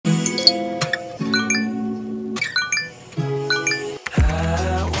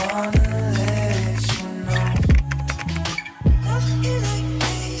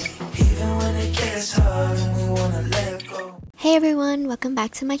Hey everyone, welcome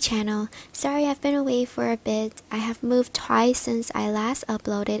back to my channel. Sorry I've been away for a bit. I have moved twice since I last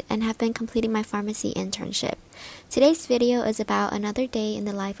uploaded and have been completing my pharmacy internship. Today's video is about another day in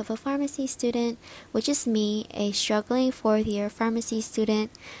the life of a pharmacy student, which is me, a struggling 4th year pharmacy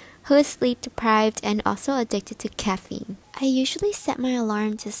student who is sleep deprived and also addicted to caffeine. I usually set my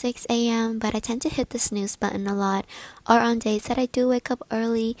alarm to 6 a.m. but I tend to hit the snooze button a lot, or on days that I do wake up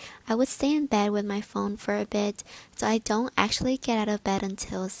early, I would stay in bed with my phone for a bit, so I don't actually get out of bed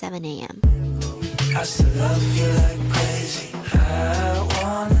until 7 a.m. I still love you like crazy. I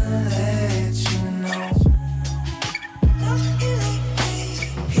wanna let you know. Love you like crazy.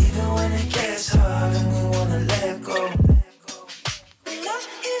 Even when it gets hard and we wanna let go. Love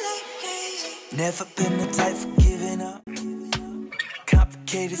you like crazy. Never been the type for giving up.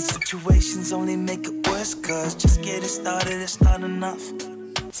 Complicated situations only make it worse, cause just getting started is not enough.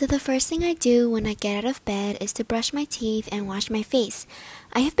 So the first thing I do when I get out of bed is to brush my teeth and wash my face.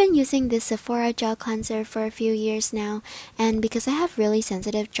 I have been using this Sephora gel cleanser for a few years now, and because I have really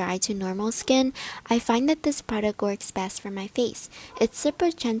sensitive dry to normal skin, I find that this product works best for my face. It's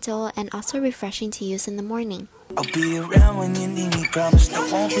super gentle and also refreshing to use in the morning. I'll be around when you need me, promise there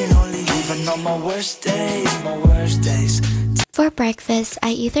won't be no leave. Even on my worst days. For breakfast,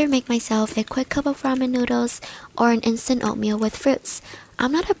 I either make myself a quick cup of ramen noodles or an instant oatmeal with fruits.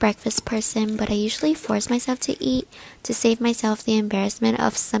 I'm not a breakfast person, but I usually force myself to eat to save myself the embarrassment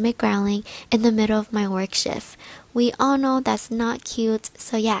of stomach growling in the middle of my work shift. We all know that's not cute,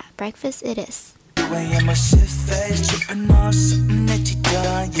 so yeah, breakfast it is. When my shift face tripping off something that you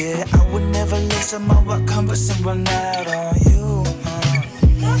done, yeah, I would never listen my what comes and run out on you.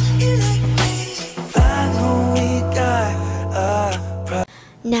 I know we got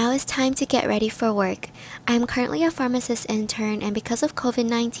Now it's time to get ready for work. I am currently a pharmacist intern, and because of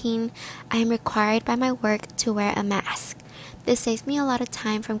COVID-19, I am required by my work to wear a mask. This saves me a lot of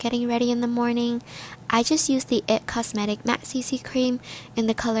time from getting ready in the morning. I just use the IT Cosmetic Matte CC Cream in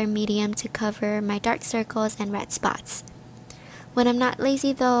the color medium to cover my dark circles and red spots. When I'm not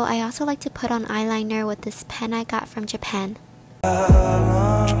lazy though, I also like to put on eyeliner with this pen I got from Japan. I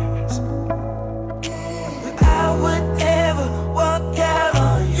would never walk out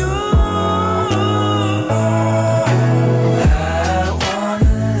on you. I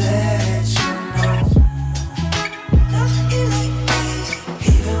wanna let you know.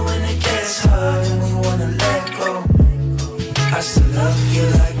 Even when it gets hard and we wanna let go, I still love you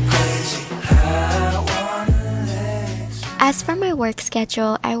like crazy. I wanna let you. As for my work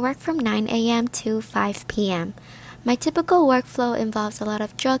schedule, I work from 9 a.m. to 5 p.m. My typical workflow involves a lot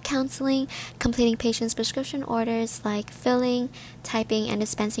of drug counseling, completing patients' prescription orders like filling, typing, and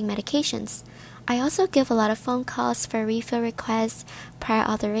dispensing medications. I also give a lot of phone calls for refill requests, prior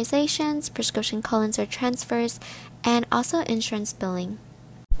authorizations, prescription call-ins or transfers, and also insurance billing.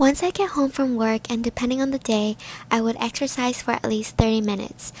 Once I get home from work, and depending on the day, I would exercise for at least 30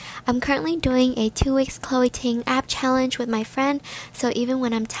 minutes. I'm currently doing a 2 weeks Chloe Ting ab challenge with my friend, so even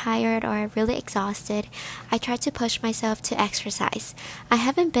when I'm tired or really exhausted, I try to push myself to exercise. I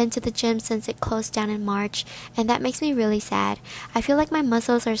haven't been to the gym since it closed down in March, and that makes me really sad. I feel like my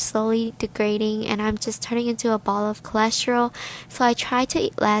muscles are slowly degrading and I'm just turning into a ball of cholesterol, so I try to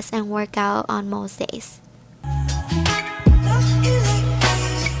eat less and work out on most days.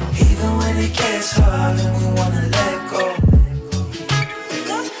 Even when it gets hard and we wanna let go.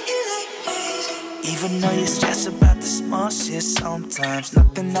 Even though you stress about the small shit sometimes,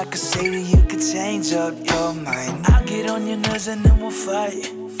 nothing I can say to you could change up your mind. I'll get on your nerves and then we'll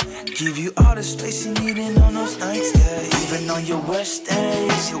fight. Give you all the space you need in on those nights, yeah. Even on your worst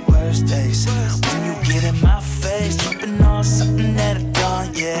days. When you get in my face, tripping on something that I've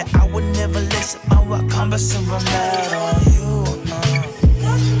done, yeah. I would never listen my what comes and run out on you.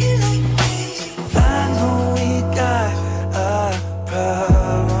 I know we got a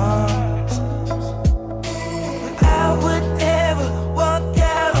problem. I would never walk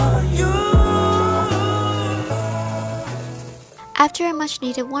out on you. After a much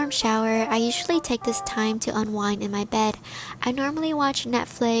needed warm shower, I usually take this time to unwind in my bed. I normally watch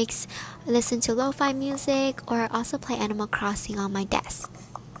Netflix, listen to lo-fi music, or also play Animal Crossing on my desk.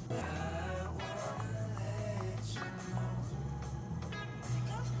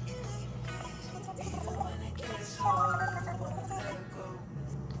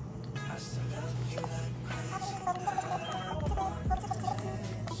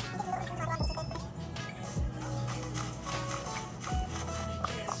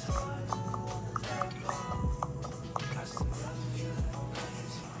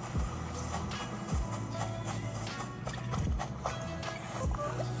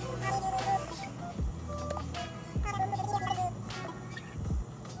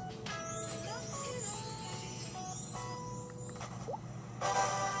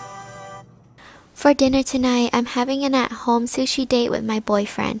 For dinner tonight, I'm having an at-home sushi date with my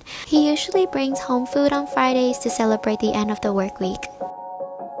boyfriend. He usually brings home food on Fridays to celebrate the end of the work week.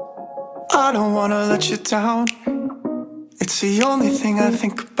 I don't wanna let you down. It's the only thing I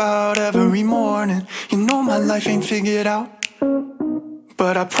think about every morning. You know my life ain't figured out,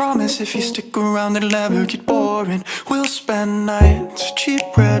 but I promise if you stick around it'll never get boring. We'll spend nights, cheap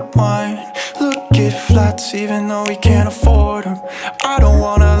red wine, look at flats even though we can't afford them. I don't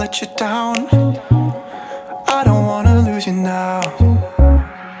wanna let you down, I don't wanna lose you now.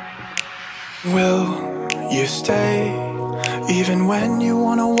 Will you stay, even when you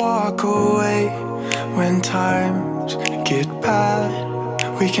wanna walk away? When times get bad,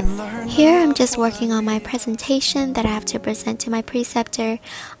 we can learn. Here I'm just working on my presentation that I have to present to my preceptor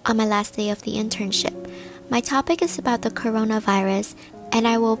on my last day of the internship. My topic is about the coronavirus, and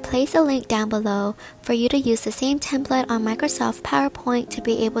I will place a link down below for you to use the same template on Microsoft PowerPoint to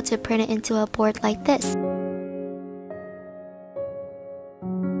be able to print it into a board like this.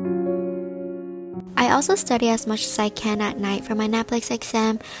 I also study as much as I can at night for my NAPLEX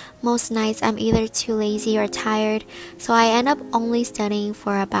exam. Most nights I'm either too lazy or tired, so I end up only studying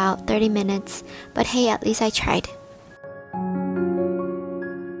for about 30 minutes, but hey, at least I tried.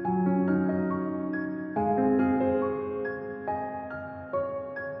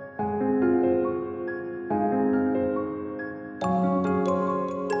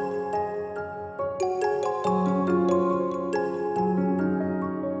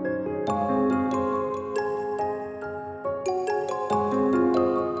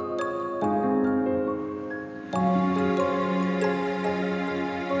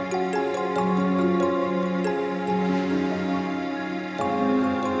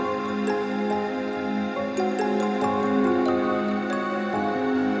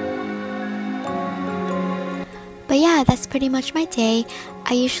 But yeah, that's pretty much my day.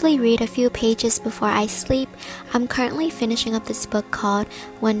 I usually read a few pages before I sleep. I'm currently finishing up this book called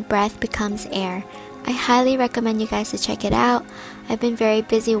When Breath Becomes Air. I highly recommend you guys to check it out. I've been very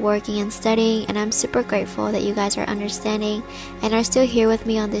busy working and studying, and I'm super grateful that you guys are understanding and are still here with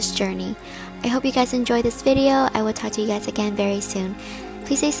me on this journey. I hope you guys enjoyed this video. I will talk to you guys again very soon.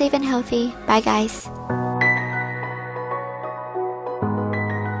 Please stay safe and healthy. Bye guys.